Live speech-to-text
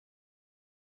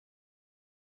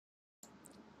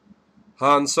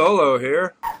Hahn-Solow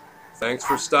here. Thanks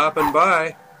for stopping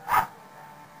by.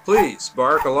 Please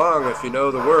bark along if you know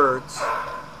the words.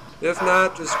 If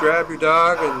not, just grab your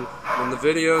dog and when the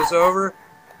video's over,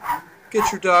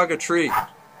 get your dog a treat.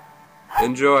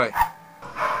 Enjoy.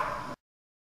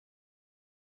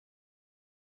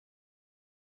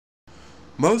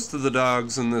 Most of the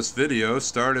dogs in this video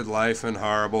started life in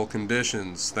horrible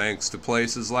conditions. Thanks to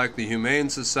places like the Humane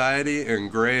Society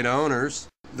and great owners,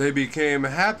 they became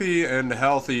happy and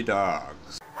healthy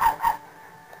dogs.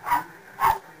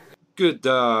 Good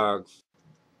dog.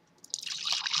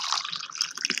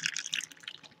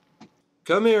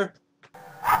 Come here.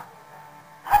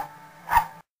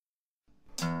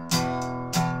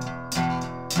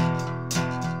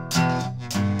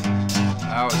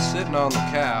 I was sitting on the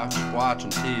couch watching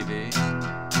TV.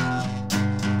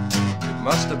 It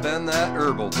must have been that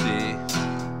herbal tea,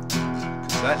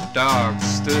 'cause that dog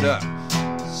stood up,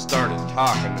 started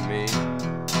talking to me.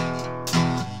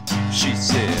 She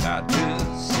said, I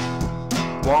just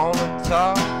wanna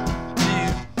talk to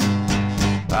you.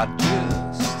 I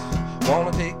just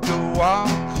wanna take a walk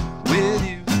with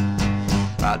you.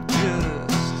 I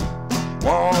just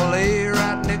wanna lay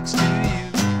right next to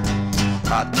you.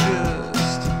 I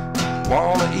just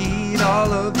wanna eat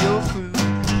all of your food.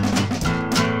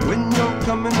 When you're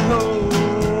coming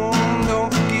home,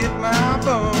 don't forget my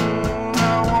bone.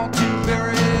 I want to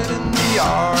bury it in the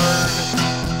yard.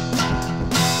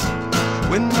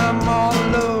 When I'm all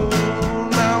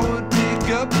alone, I would pick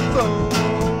up the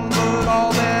phone, but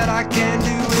all that I can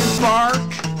do is bark.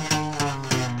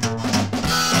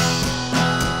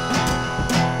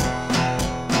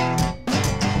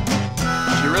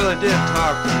 She really did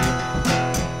talk to me.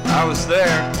 I was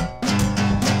there.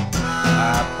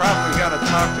 I probably gotta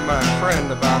talk to my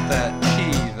friend about that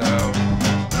key, though.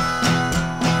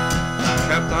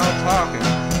 Kept on talking.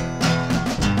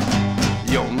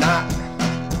 You're not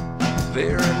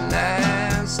very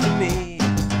nice to me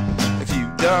if you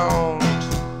don't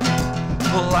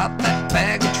pull out that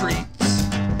bag of treats.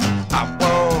 I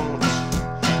won't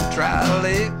try to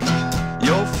lick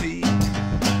your feet.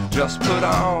 Just put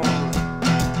on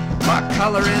my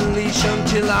collar and leash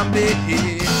until I'm big.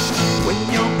 When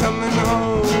you're coming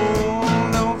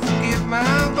home, don't forget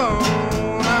my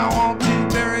bone. I want to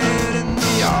bury it in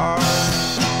the yard.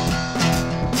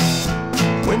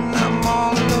 When I'm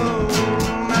all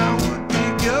alone, I would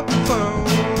pick up the phone,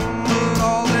 but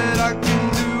all that I can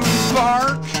do is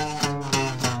bark.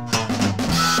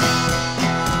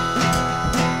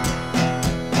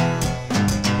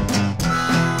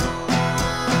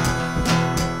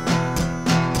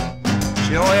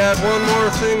 She only had one more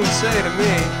thing to say to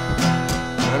me,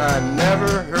 and I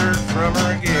never heard from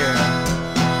her again.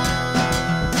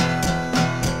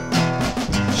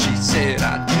 She said,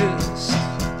 I just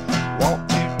want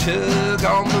to tug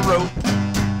on the rope.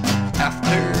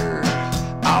 After,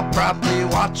 I'll probably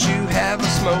watch you have a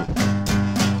smoke.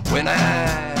 When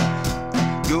I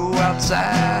go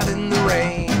outside in the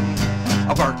rain,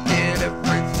 I'll bark at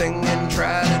everything and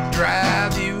try to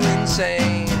drive you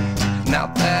insane. Now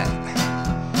that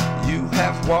you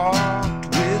have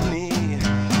walked with me,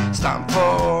 it's time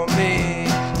for me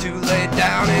to lay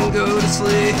down and go to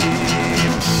sleep.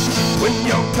 When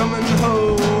you're coming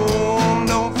home,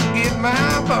 don't forget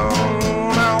my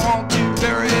bone. I want to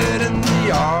bury it in the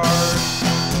yard.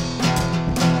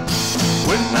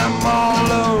 When I'm all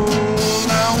alone,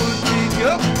 I would pick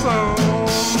up the phone,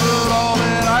 but all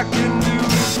that I can do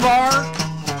is bark.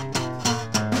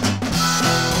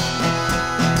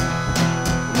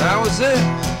 And that was it.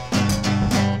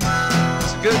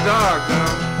 It's a good dog,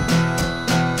 though.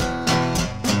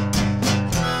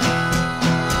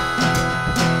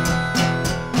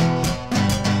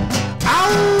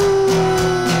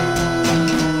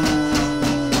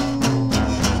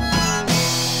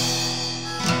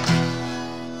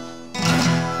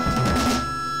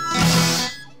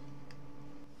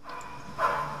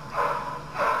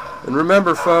 And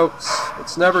remember, folks,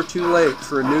 it's never too late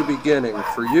for a new beginning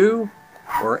for you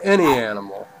or any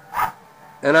animal.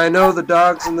 And I know the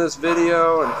dogs in this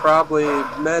video, and probably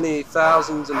many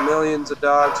thousands and millions of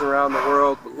dogs around the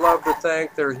world, would love to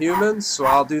thank their humans, so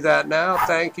I'll do that now.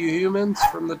 Thank you, humans,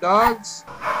 from the dogs.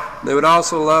 They would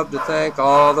also love to thank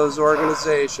all those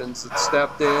organizations that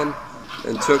stepped in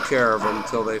and took care of them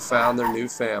until they found their new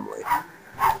family.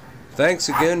 Thanks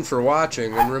again for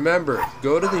watching, and remember,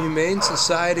 go to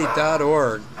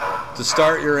thehumanesociety.org to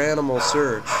start your animal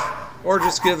search, or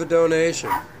just give a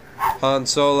donation.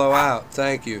 Hahn-Solow out.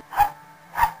 Thank you.